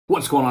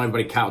What's going on,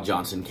 everybody? Kyle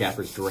Johnson,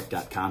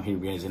 CappersDirect.com. Here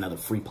is another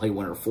free play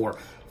winner for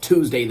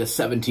Tuesday, the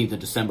 17th of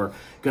December.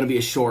 Going to be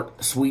a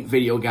short, sweet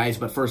video, guys.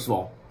 But first of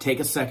all,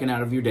 take a second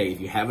out of your day. If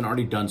you haven't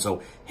already done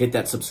so, hit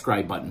that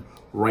subscribe button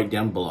right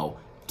down below.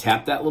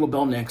 Tap that little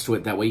bell next to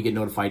it. That way you get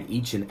notified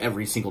each and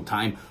every single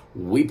time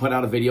we put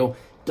out a video.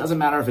 Doesn't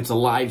matter if it's a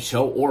live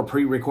show or a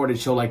pre-recorded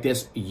show like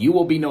this, you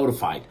will be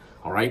notified.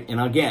 All right?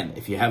 And again,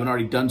 if you haven't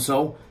already done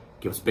so,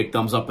 give us a big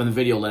thumbs up in the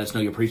video. Let us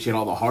know you appreciate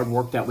all the hard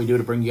work that we do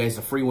to bring you guys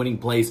the free winning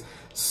plays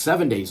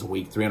 7 days a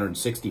week,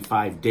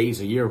 365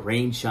 days a year,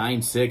 rain,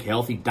 shine, sick,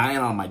 healthy, dying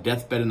on my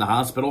deathbed in the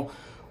hospital,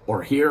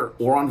 or here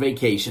or on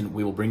vacation.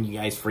 We will bring you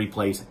guys free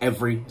plays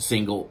every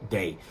single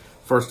day.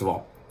 First of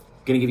all,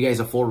 going to give you guys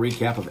a full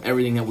recap of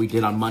everything that we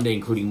did on Monday,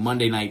 including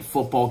Monday Night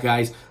Football,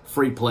 guys,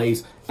 free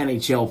plays,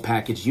 NHL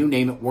package, you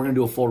name it. We're going to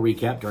do a full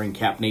recap during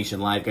Cap Nation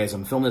Live, guys.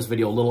 I'm filming this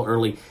video a little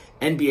early.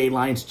 NBA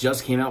lines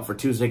just came out for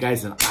Tuesday,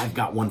 guys, and I've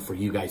got one for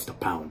you guys to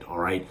pound, all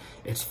right?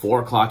 It's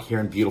 4 o'clock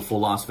here in beautiful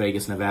Las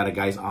Vegas, Nevada,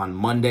 guys, on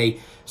Monday.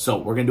 So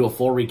we're going to do a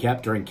full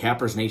recap during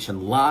Cappers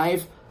Nation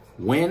Live.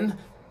 When?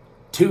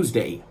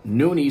 Tuesday,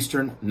 noon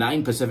Eastern,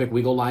 9 Pacific.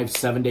 We go live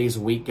 7 days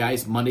a week,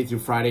 guys. Monday through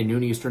Friday,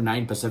 noon Eastern,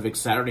 9 Pacific.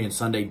 Saturday and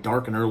Sunday,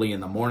 dark and early in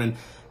the morning,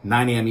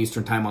 9 a.m.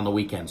 Eastern time on the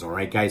weekends, all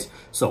right, guys?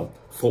 So,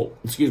 full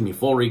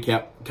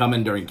recap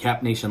coming during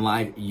Cap Nation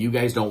Live. You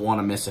guys don't want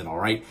to miss it, all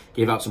right?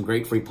 Gave out some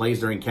great free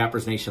plays during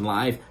Cappers Nation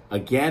Live.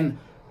 Again,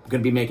 I'm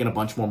going to be making a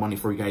bunch more money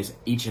for you guys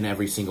each and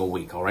every single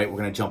week, all right? We're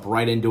going to jump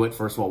right into it.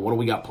 First of all, what do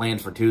we got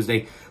planned for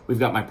Tuesday? We've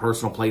got my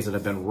personal plays that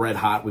have been red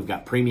hot. We've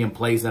got premium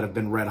plays that have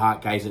been red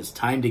hot, guys. It's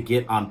time to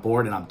get on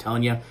board, and I'm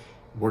telling you,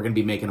 we're going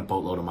to be making a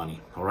boatload of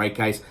money, all right,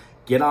 guys?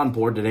 Get on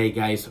board today,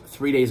 guys.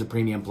 3 days of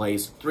premium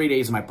plays, 3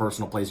 days of my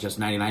personal plays, just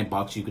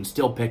 $99. You can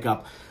still pick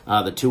up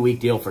the 2-week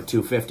deal for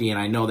 $250, and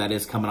I know that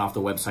is coming off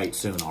the website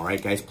soon, all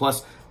right, guys?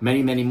 Plus,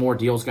 many, many more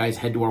deals, guys.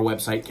 Head to our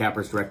website,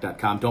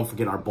 CappersDirect.com. Don't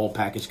forget our bowl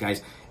package,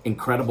 guys.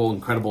 Incredible,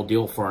 incredible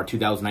deal for our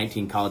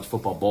 2019 college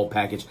football bowl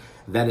package.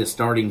 That is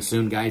starting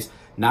soon, guys.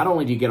 Not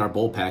only do you get our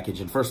bowl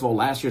package, and first of all,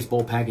 last year's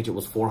bowl package, it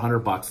was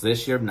 $400.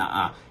 This year,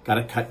 nah, got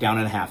it cut down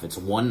in half. It's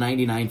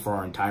 $199 for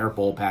our entire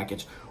bowl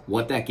package.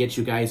 What that gets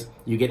you guys,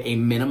 you get a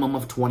minimum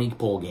of 20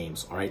 bowl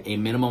games, all right? A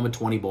minimum of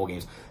 20 bowl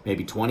games.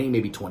 Maybe 20,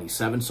 maybe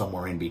 27,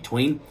 somewhere in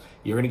between.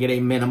 You're going to get a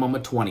minimum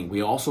of 20.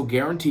 We also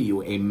guarantee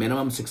you a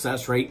minimum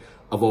success rate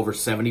of over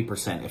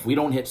 70%. If we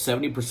don't hit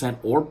 70%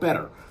 or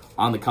better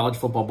on the college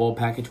football bowl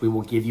package, we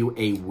will give you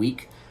a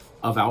week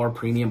of our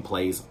premium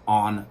plays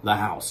on the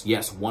house.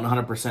 Yes,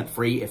 100%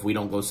 free if we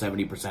don't go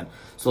 70%.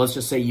 So let's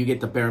just say you get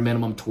the bare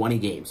minimum 20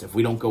 games. If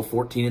we don't go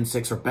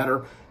 14-6 or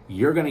better,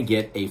 you're going to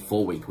get a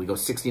full week. We go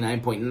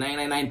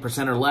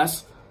 69.999% or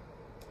less,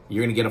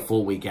 you're going to get a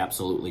full week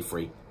absolutely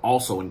free.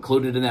 Also,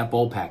 included in that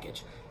bowl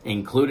package,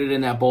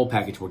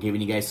 we're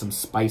giving you guys some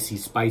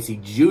spicy,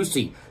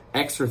 juicy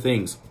extra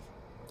things.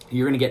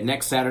 You're going to get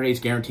next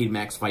Saturday's Guaranteed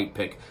Max Fight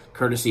Pick,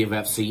 courtesy of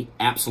FC,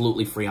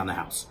 absolutely free on the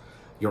house.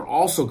 You're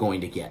also going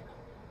to get,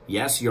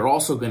 yes, you're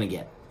also going to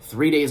get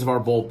 3 days of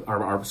our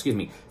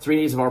 3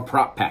 days of our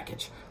prop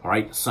package. All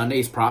right,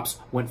 Sunday's props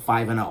went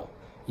 5-0.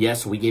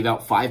 Yes, we gave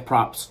out 5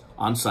 props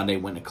on Sunday,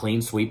 went a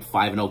clean sweep,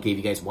 5-0, gave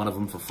you guys one of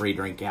them for free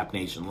during Cap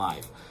Nation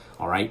Live.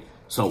 All right,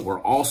 so we're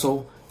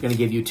also going to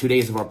give you 2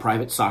 days of our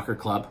private soccer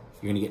club.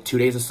 You're going to get 2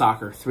 days of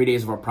soccer, 3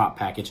 days of our prop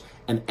package,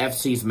 and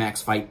FC's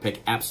Max Fight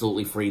Pick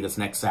absolutely free this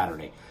next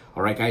Saturday.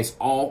 All right, guys,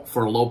 all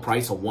for a low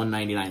price of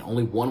 $199.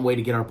 Only one way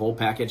to get our bowl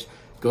package.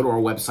 Go to our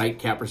website,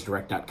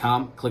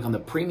 CappersDirect.com. Click on the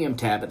Premium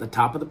tab at the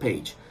top of the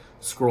page.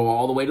 Scroll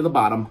all the way to the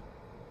bottom,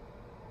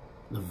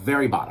 the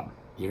very bottom.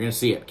 You're going to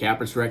see it.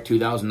 Cappers Direct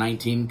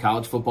 2019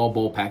 College Football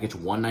Bowl Package,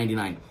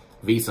 $199.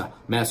 Visa,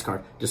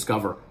 MasterCard,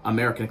 Discover,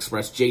 American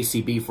Express,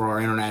 JCB for our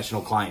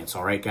international clients.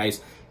 All right, guys?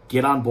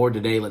 Get on board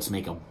today. Let's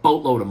make a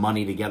boatload of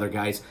money together,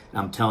 guys. And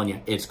I'm telling you,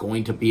 it's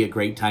going to be a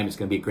great time. It's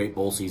going to be a great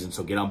bowl season,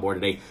 so get on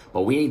board today.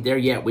 But we ain't there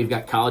yet. We've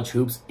got college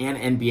hoops and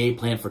NBA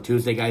planned for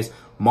Tuesday, guys.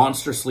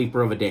 Monster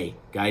sleeper of a day,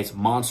 guys.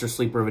 Monster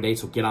sleeper of a day,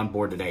 so get on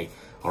board today.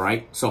 All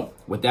right? So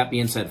with that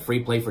being said,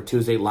 free play for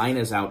Tuesday. Line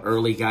is out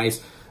early,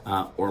 guys.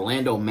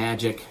 Orlando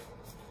Magic,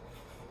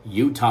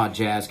 Utah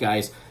Jazz,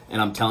 guys. And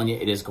I'm telling you,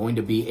 it is going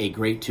to be a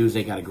great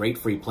Tuesday. Got a great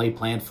free play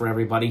planned for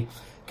everybody.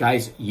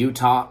 Guys,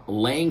 Utah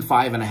laying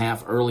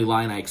 5.5 early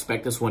line. I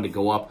expect this one to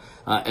go up,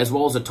 as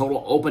well as the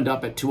total opened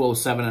up at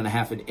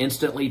 207.5. It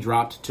instantly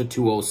dropped to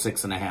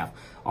 206.5.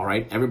 All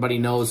right, everybody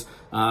knows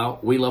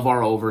we love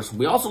our overs.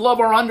 We also love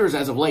our unders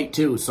as of late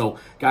too. So,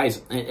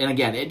 guys, and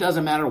again, it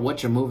doesn't matter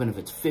what you're moving, if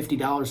it's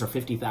 $50 or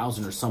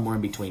 $50,000 or somewhere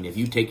in between. If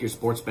you take your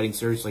sports betting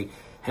seriously,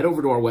 head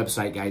over to our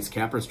website, guys,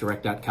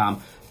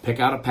 CappersDirect.com. Pick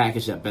out a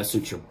package that best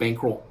suits your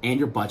bankroll and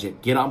your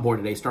budget. Get on board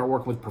today. Start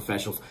working with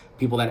professionals,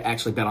 people that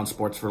actually bet on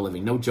sports for a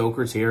living. No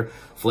jokers here,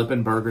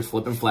 flipping burgers,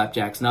 flipping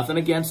flapjacks. Nothing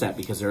against that,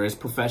 because there is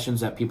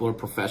professions that people are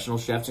professional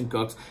chefs and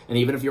cooks. And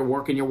even if you're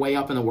working your way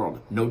up in the world,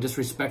 no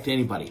disrespect to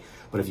anybody.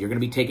 But if you're going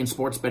to be taking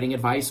sports betting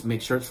advice,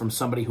 make sure it's from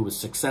somebody who is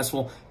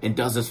successful and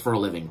does this for a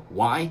living.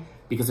 Why?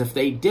 Because if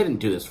they didn't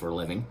do this for a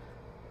living,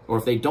 or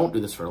if they don't do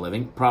this for a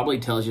living, probably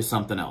tells you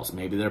something else.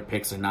 Maybe their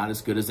picks are not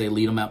as good as they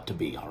lead them up to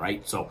be, all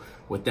right? So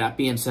with that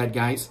being said,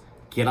 guys,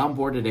 get on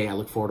board today. I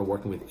look forward to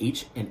working with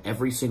each and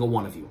every single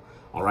one of you,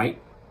 all right?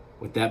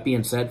 With that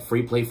being said,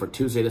 free play for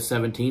Tuesday the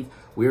 17th.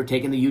 We are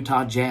taking the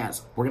Utah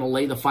Jazz. We're going to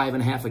lay the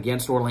 5.5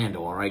 against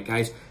Orlando, all right,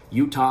 guys?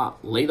 Utah,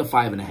 lay the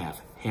 5.5.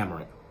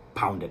 Hammer it.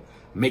 Pound it.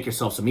 Make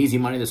yourself some easy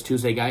money this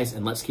Tuesday, guys,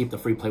 and let's keep the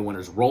free play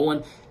winners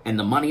rolling and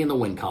the money in the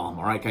win column,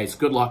 all right, guys?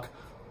 Good luck.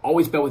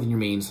 Always bet within your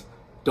means.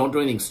 Don't do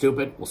anything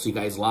stupid. We'll see you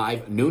guys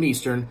live, noon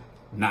Eastern,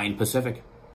 9 Pacific.